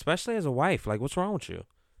thing, especially as a wife. Like, what's wrong with you?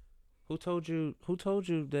 Who told you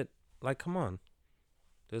that? Like, come on,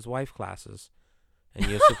 there's wife classes, and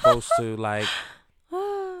you're supposed to like.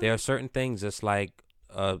 There are certain things that's like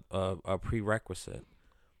a prerequisite.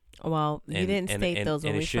 Well, you didn't state those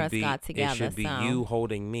when we first got together. It should be you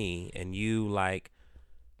holding me and you like,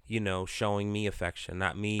 showing me affection,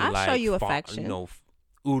 not me. I show you affection.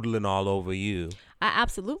 Oodling all over you. I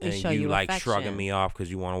absolutely show you like affection. Shrugging me off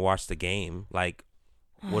because you want to watch the game. Like,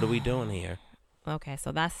 what are we doing here? Okay,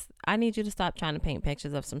 so I need you to stop trying to paint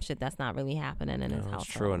pictures of some shit that's not really happening in his household.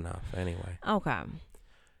 It's true enough. Anyway. Okay.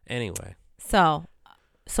 Anyway. So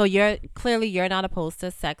you're not opposed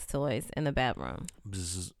to sex toys in the bedroom.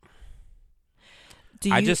 Bzz.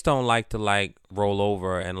 I just don't like to like roll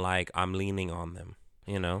over and like I'm leaning on them.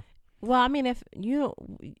 Well, I mean, if you.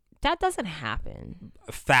 That doesn't happen.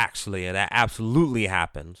 Factually, that absolutely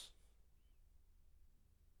happens.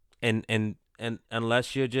 And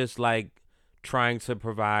unless you're just like trying to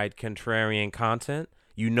provide contrarian content,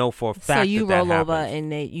 for a fact so you that roll happens. over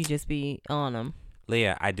and you just be on them.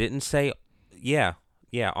 Leah, I didn't say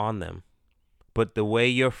on them, but the way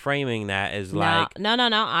you're framing that is like no.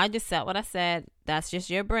 I just said what I said. That's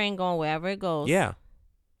just your brain going wherever it goes. Yeah,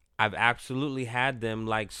 I've absolutely had them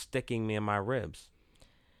like sticking me in my ribs.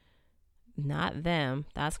 Not them.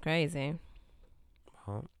 That's crazy.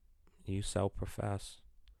 Well, you self-profess.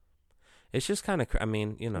 It's just kind of,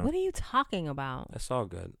 What are you talking about? It's all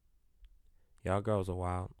good. Y'all girls are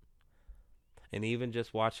wild. And even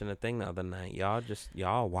just watching the thing the other night,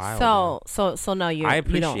 y'all wild. So no, I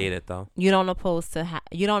appreciate it though. You don't oppose to.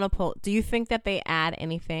 You don't oppose. Do you think that they add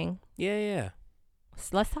anything? Yeah.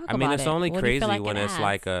 So let's talk about it. I mean, it's only crazy when it's adds?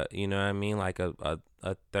 like a, like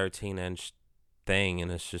a 13-inch thing, and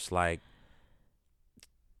it's just like.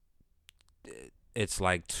 It's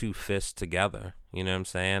like two fists together, you know what I'm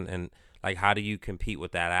saying? And like, how do you compete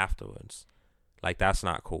with that afterwards? Like, that's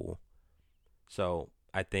not cool. So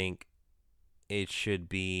I think it should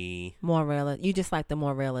be more realistic. You just like the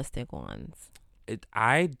more realistic ones.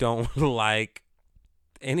 I don't like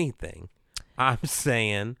anything. I'm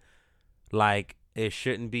saying like it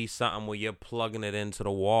shouldn't be something where you're plugging it into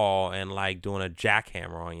the wall and like doing a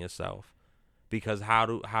jackhammer on yourself, because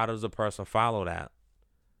how does a person follow that?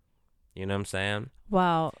 You know what I'm saying?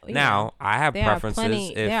 Well, now I have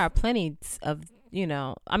preferences. There are plenty of,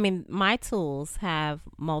 I mean, my tools have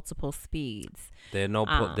multiple speeds. There are no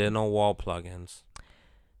wall plugins.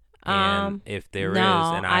 And if there is,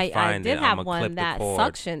 and I find did it, have I'm one clip that the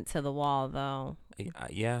cord. suctioned to the wall though.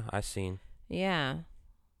 Yeah, I seen. Yeah,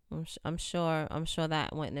 I'm sure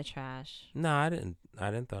that went in the trash. No, I didn't throw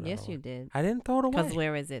it away. Yes, you did. I didn't throw it away. Because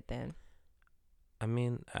where is it then? I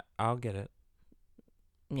mean, I'll get it.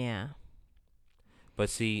 Yeah. But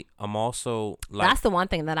see, I'm also like... That's the one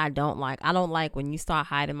thing that I don't like. I don't like when you start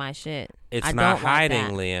hiding my shit. It's not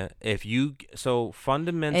hiding, Leah. If you... So,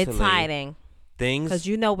 fundamentally... It's hiding. Things... Because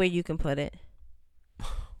you know where you can put it.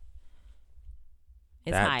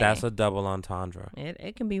 It's hiding. That's a double entendre.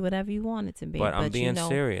 It can be whatever you want it to be. But I'm being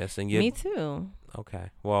serious, and me too. Okay.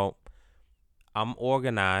 Well, I'm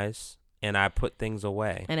organized, and I put things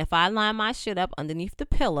away. And if I line my shit up underneath the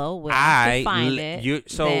pillow where I can find it,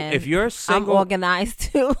 so if you're single, I'm organized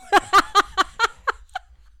too.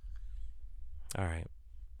 All right.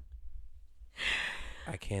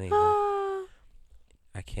 I can't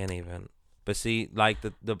even. But see, like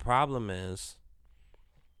the problem is,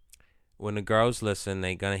 when the girls listen,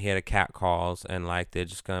 they're gonna hear the cat calls, and like they're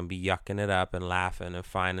just gonna be yucking it up and laughing and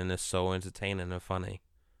finding it so entertaining and funny.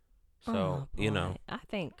 So I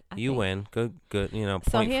think you win. Good. Point so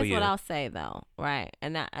for you. here's what I'll say though, right?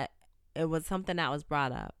 And it was something that was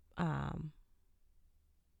brought up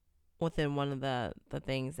within one of the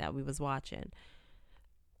things that we was watching.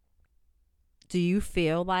 Do you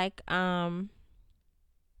feel like the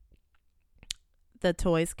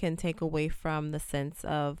toys can take away from the sense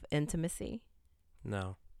of intimacy?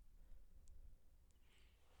 No.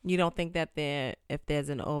 You don't think that if there's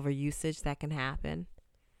an overusage that can happen?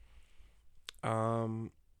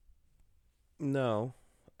 No.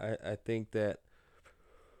 I think that.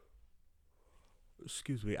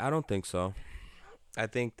 Excuse me. I don't think so. I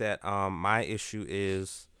think that my issue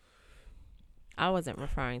is. I wasn't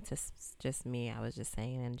referring to just me. I was just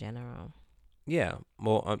saying in general. Yeah.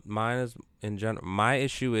 Well, mine is in general. My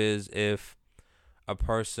issue is if a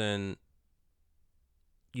person,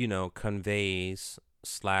 conveys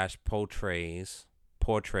 /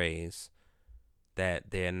 portrays that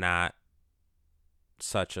they're not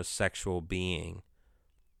such a sexual being,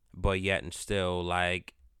 but yet and still,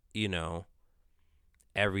 like,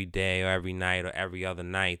 every day or every night or every other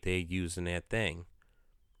night they're using their thing,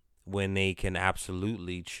 when they can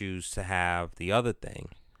absolutely choose to have the other thing.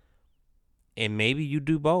 And maybe you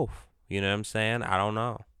do both. You know what I'm saying? I don't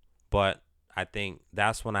know. But I think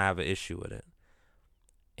that's when I have an issue with it.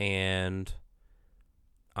 And,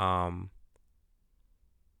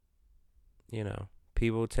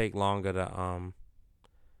 people take longer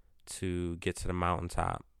to get to the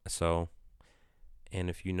mountaintop. So, and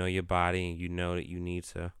if you know your body and you know that you need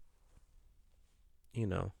to,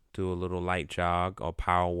 do a little light jog or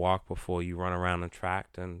power walk before you run around the track,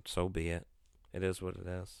 then so be it. It is what it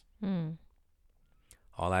is.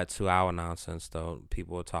 All that 2-hour nonsense, though,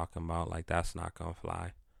 people are talking about, like, that's not gonna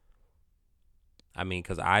fly. I mean,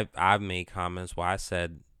 because I've made comments where I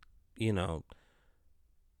said, 30,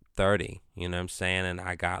 you know what I'm saying? And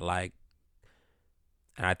I got, like,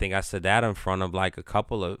 and I think I said that in front of, like, a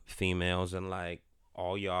couple of females, and, like,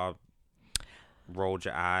 all y'all rolled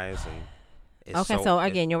your eyes. And okay, so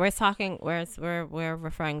again, we're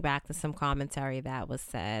referring back to some commentary that was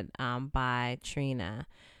said by Trina.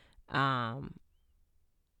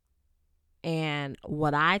 And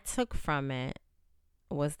what I took from it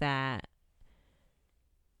was that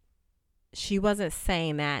she wasn't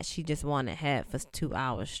saying that she just wanted head for 2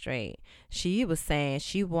 hours straight. She was saying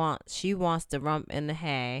she wants to rump in the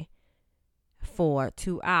hay for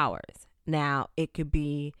 2 hours. Now it could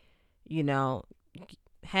be,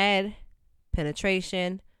 head,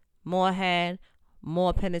 penetration, more head,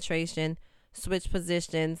 more penetration, switch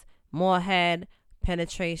positions, more head,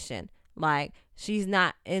 penetration. Like, she's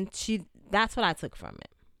not in. That's what I took from it.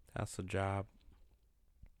 That's a job.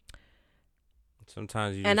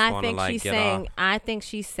 Sometimes you and just I want to, think like, she's get saying. off. I think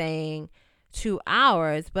she's saying 2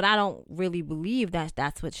 hours, but I don't really believe that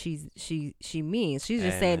that's what she means. She's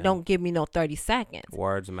just saying, don't give me no 30 seconds.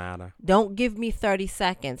 Words matter. Don't give me 30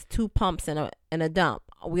 seconds. 2 pumps and a dump.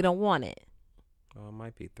 We don't want it. Well, it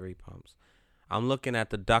might be 3 pumps. I'm looking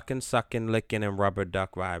at the ducking, sucking, licking, and rubber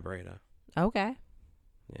duck vibrator. Okay.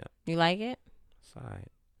 Yeah. You like it? It's all right.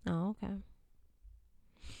 Oh, okay.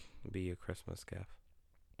 It'll be your Christmas gift.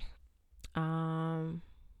 The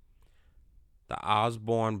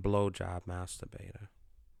Osborne blowjob masturbator.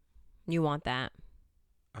 You want that?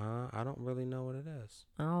 I don't really know what it is.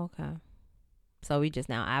 Oh, okay. So we just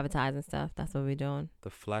now advertising stuff. That's what we're doing. The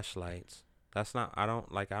fleshlights. That's not. I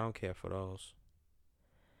don't care for those.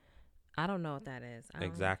 I don't know what that is.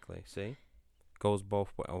 Exactly. See, goes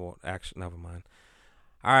both ways. Oh, actually, never mind.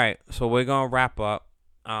 All right, so we're gonna wrap up.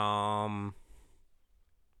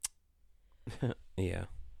 Yeah,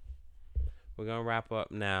 we're gonna wrap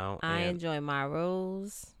up now. I enjoy my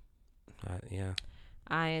rose. Yeah.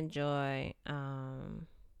 I enjoy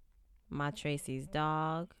my Tracy's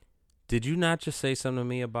dog. Did you not just say something to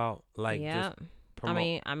me about, like, yeah? just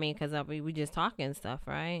promote? I mean, because we just talking stuff,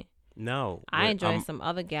 right? No, I enjoy some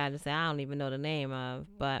other gadgets that I don't even know the name of,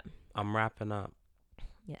 but I'm wrapping up.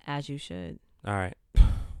 Yeah, as you should. All right.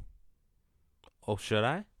 Oh, should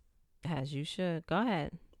I? As you should. Go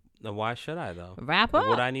ahead. Then why should I though? Wrap up.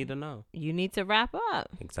 What I need to know. You need to wrap up.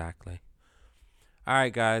 Exactly. All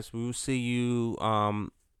right, guys. We will see you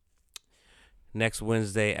next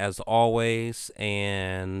Wednesday as always,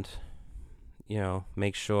 and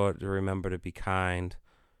make sure to remember to be kind.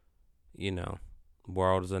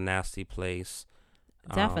 World is a nasty place.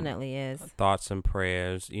 Definitely is. Thoughts and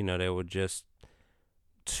prayers. There were just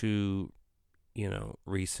 2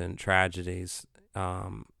 recent tragedies.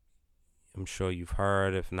 I'm sure you've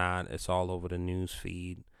heard. If not, it's all over the news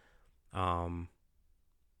feed.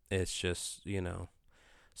 It's just,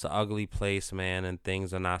 it's an ugly place, man, and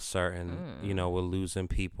things are not certain. We're losing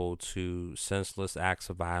people to senseless acts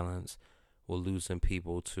of violence. We're losing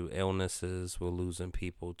people to illnesses. We're losing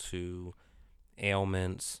people to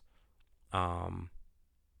ailments.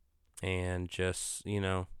 And just,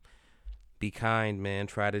 be kind, man.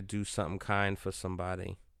 Try to do something kind for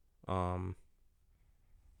somebody.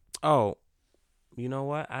 Oh, you know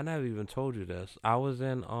what? I never even told you this. I was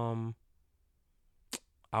in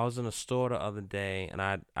a store the other day, and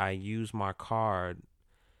I used my card,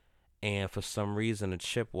 and for some reason the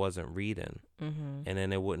chip wasn't reading, and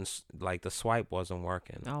then it wouldn't, like, the swipe wasn't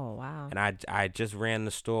working. Oh wow! And I just ran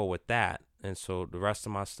the store with that, and so the rest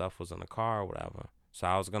of my stuff was in the car or whatever. So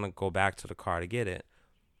I was gonna go back to the car to get it,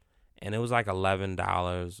 and it was like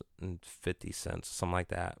 $11.50, something like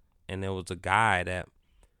that. And there was a guy that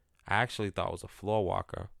I actually thought was a floor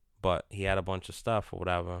walker, but he had a bunch of stuff or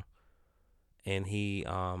whatever. And he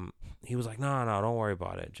was like, no, don't worry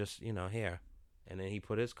about it. Just, here. And then he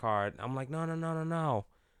put his card. I'm like, no.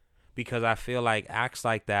 Because I feel like acts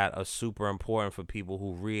like that are super important for people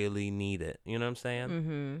who really need it. You know what I'm saying?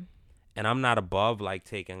 Mm-hmm. And I'm not above, like,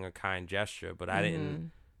 taking a kind gesture, but I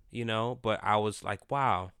didn't, but I was like,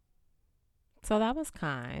 wow. So that was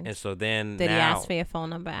kind. And so then Did now, he ask for your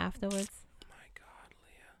phone number afterwards? My God,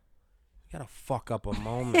 Leah. You gotta fuck up a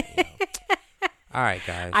moment, yo. All right,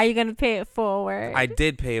 guys. Are you going to pay it forward? I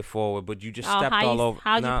did pay it forward, but you just stepped all over.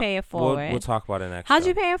 How'd you pay it forward? We'll talk about it next How'd show.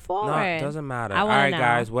 you pay it forward? No, it doesn't matter. I all wanna right, know.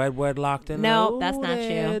 guys. WEDLocked and No, loaded. that's not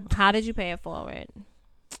you. How did you pay it forward?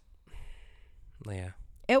 Yeah.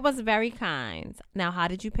 It was very kind. Now, how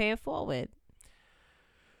did you pay it forward?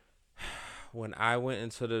 When I went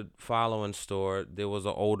into the following store, there was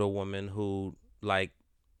an older woman who, like,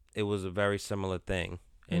 it was a very similar thing.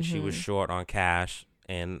 And she was short on cash.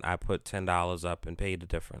 And I put $10 up and paid the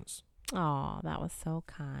difference. Oh, that was so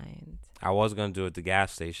kind. I was going to do it at the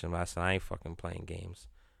gas station, but I said, I ain't fucking playing games.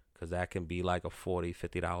 Because that can be like a $40,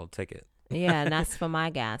 $50 ticket. Yeah, and that's for my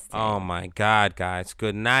gas tank. Oh, my God, guys.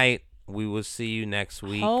 Good night. We will see you next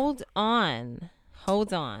week. Hold on.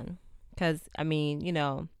 Because, I mean,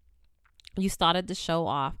 you started the show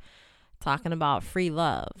off talking about free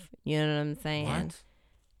love. You know what I'm saying? What?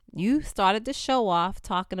 You started the show off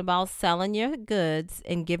talking about selling your goods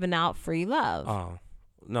and giving out free love. Oh,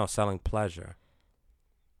 no, selling pleasure.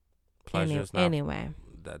 Pleasure is not. Anyway.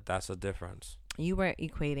 That's a difference. You were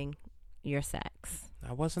equating your sex.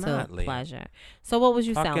 I was to not, Leah. pleasure. So what was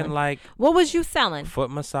you Fucking selling? like What was you selling?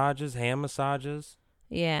 foot massages, hand massages,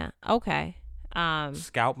 Yeah. Okay.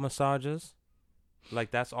 scalp massages.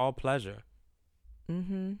 Like, that's all pleasure.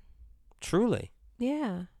 Mm-hmm. Truly.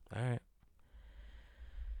 Yeah. All right.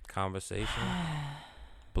 Conversation.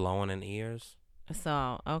 Blowing in ears.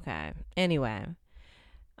 So, okay. Anyway,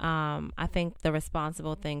 I think the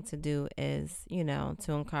responsible thing to do is,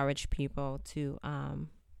 to encourage people to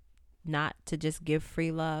not to just give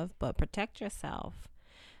free love, but protect yourself.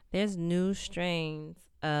 There's new strains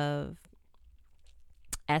of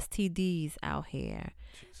STDs out here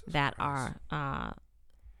that are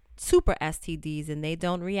super STDs, and they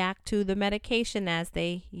don't react to the medication as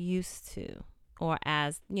they used to, or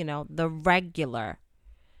as, the regular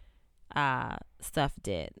stuff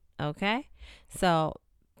did. Okay? So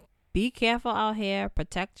be careful out here.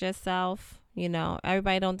 Protect yourself.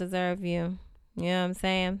 Everybody don't deserve you. You know what I'm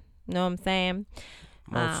saying?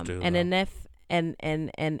 Most do. And then and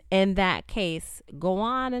in that case, go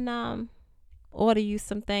on and order you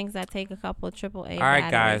some things that take a couple of AAA All right,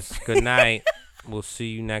 batteries. guys. Good night. We'll see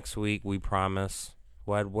you next week. We promise.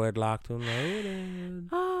 WEDLocked and loaded.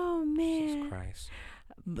 Oh man. Jesus Christ.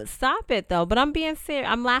 But stop it though. But I'm being serious.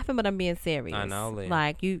 I'm laughing, but I'm being serious. I know, Leah.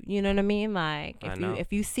 Like you know what I mean. Like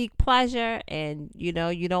if you seek pleasure and you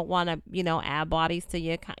don't want to add bodies to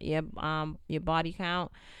your body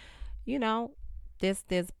count,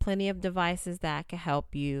 there's plenty of devices that can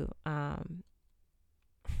help you.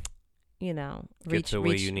 Get to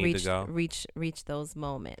where you need to go. Reach those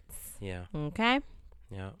moments. Yeah. Okay.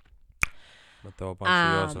 Yeah. I'll throw a bunch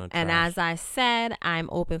of yours in the trash. And as I said, I'm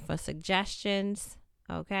open for suggestions.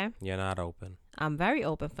 Okay. You're not open. I'm very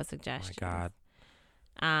open for suggestions. Oh my God.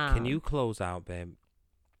 Can you close out, babe?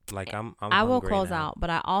 Like I'm I will hungry close now. out, but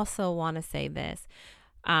I also want to say this.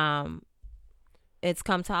 It's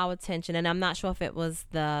come to our attention, and I'm not sure if it was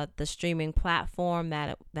the streaming platform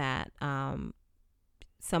that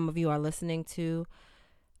some of you are listening to,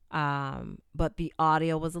 but the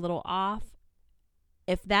audio was a little off.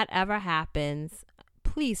 If that ever happens,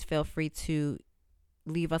 please feel free to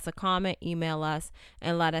leave us a comment, email us,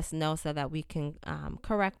 and let us know so that we can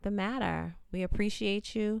correct the matter. We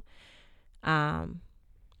appreciate you.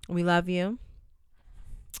 We love you.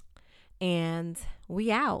 And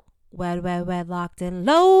we out. Wedlocked and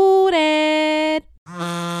loaded.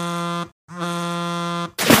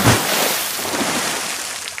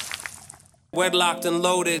 Wedlocked and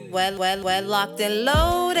loaded. Wedlocked and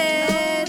loaded.